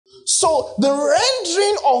So the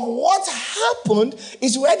rendering of what happened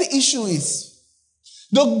is where the issue is.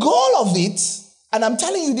 The goal of it, and I'm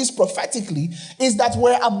telling you this prophetically, is that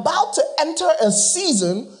we're about to enter a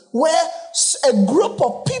season where a group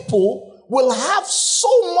of people will have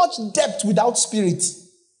so much depth without spirit.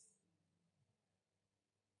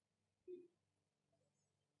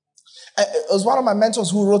 It was one of my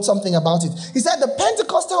mentors who wrote something about it. He said the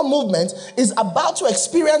Pentecostal movement is about to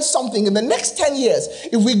experience something in the next 10 years.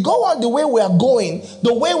 If we go on the way we are going,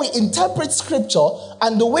 the way we interpret scripture,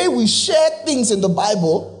 and the way we share things in the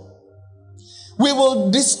Bible, we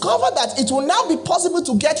will discover that it will now be possible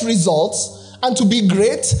to get results and to be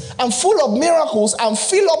great and full of miracles and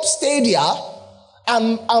fill up stadia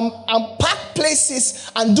and pack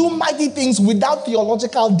places and do mighty things without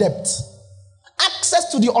theological depth.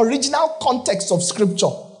 Access to the original context of scripture.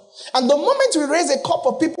 And the moment we raise a cup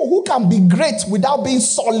of people who can be great without being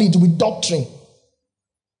solid with doctrine,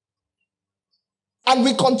 and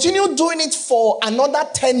we continue doing it for another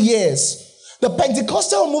 10 years, the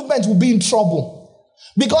Pentecostal movement will be in trouble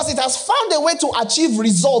because it has found a way to achieve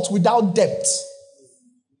results without depth.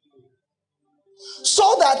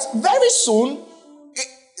 So that very soon,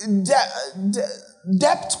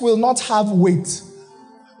 depth will not have weight.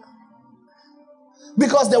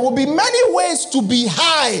 Because there will be many ways to be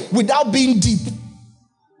high without being deep.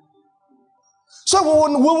 So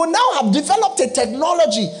we will now have developed a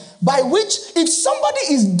technology by which if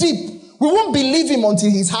somebody is deep, we won't believe him until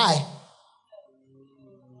he's high.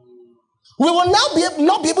 We will now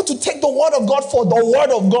not be able to take the word of God for the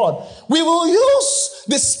word of God. We will use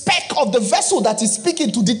the spec of the vessel that is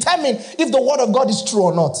speaking to determine if the word of God is true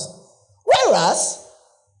or not. Whereas,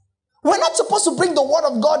 we're not supposed to bring the word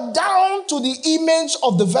of God down to the image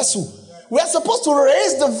of the vessel. We are supposed to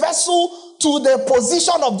raise the vessel to the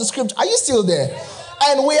position of the scripture. Are you still there?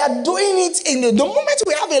 And we are doing it in the moment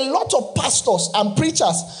we have a lot of pastors and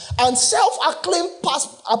preachers and self-acclaimed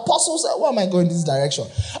apostles. Why am I going this direction?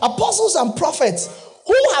 Apostles and prophets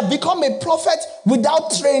who have become a prophet without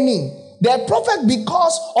training. They're a prophet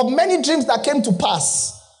because of many dreams that came to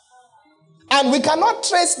pass. And we cannot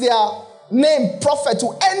trace their name prophet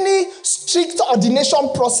to any strict ordination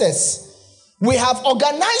process. We have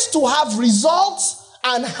organized to have results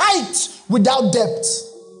and height without depth.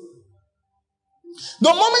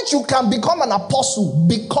 The moment you can become an apostle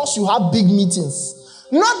because you have big meetings,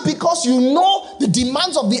 not because you know the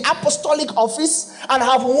demands of the apostolic office and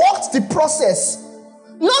have walked the process,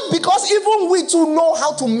 not because even we too know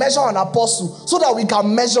how to measure an apostle so that we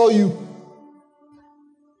can measure you.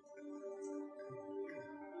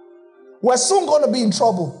 We're soon going to be in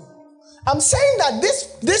trouble. I'm saying that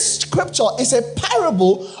this scripture is a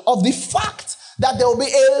parable of the fact that there will be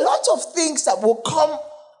a lot of things that will come,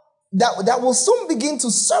 that will soon begin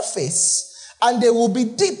to surface, and they will be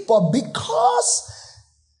deep, but because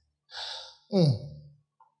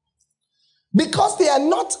they are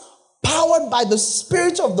not powered by the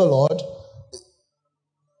Spirit of the Lord,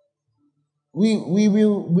 we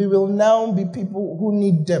will now be people who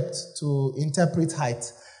need depth to interpret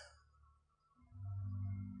height.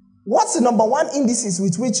 What's the number one indices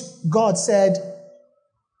with which God said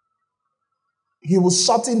he will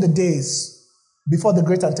shorten the days before the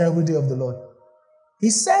great and terrible day of the Lord?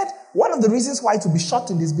 He said one of the reasons why it will be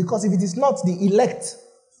shortened is because if it is not the elect,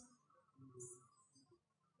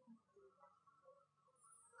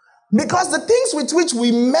 because the things with which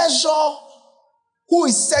we measure who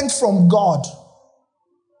is sent from God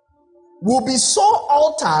will be so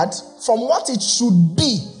altered from what it should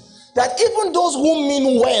be that even those who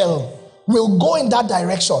mean well will go in that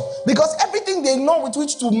direction. Because everything they know with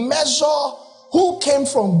which to measure who came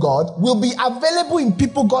from God will be available in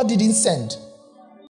people God didn't send.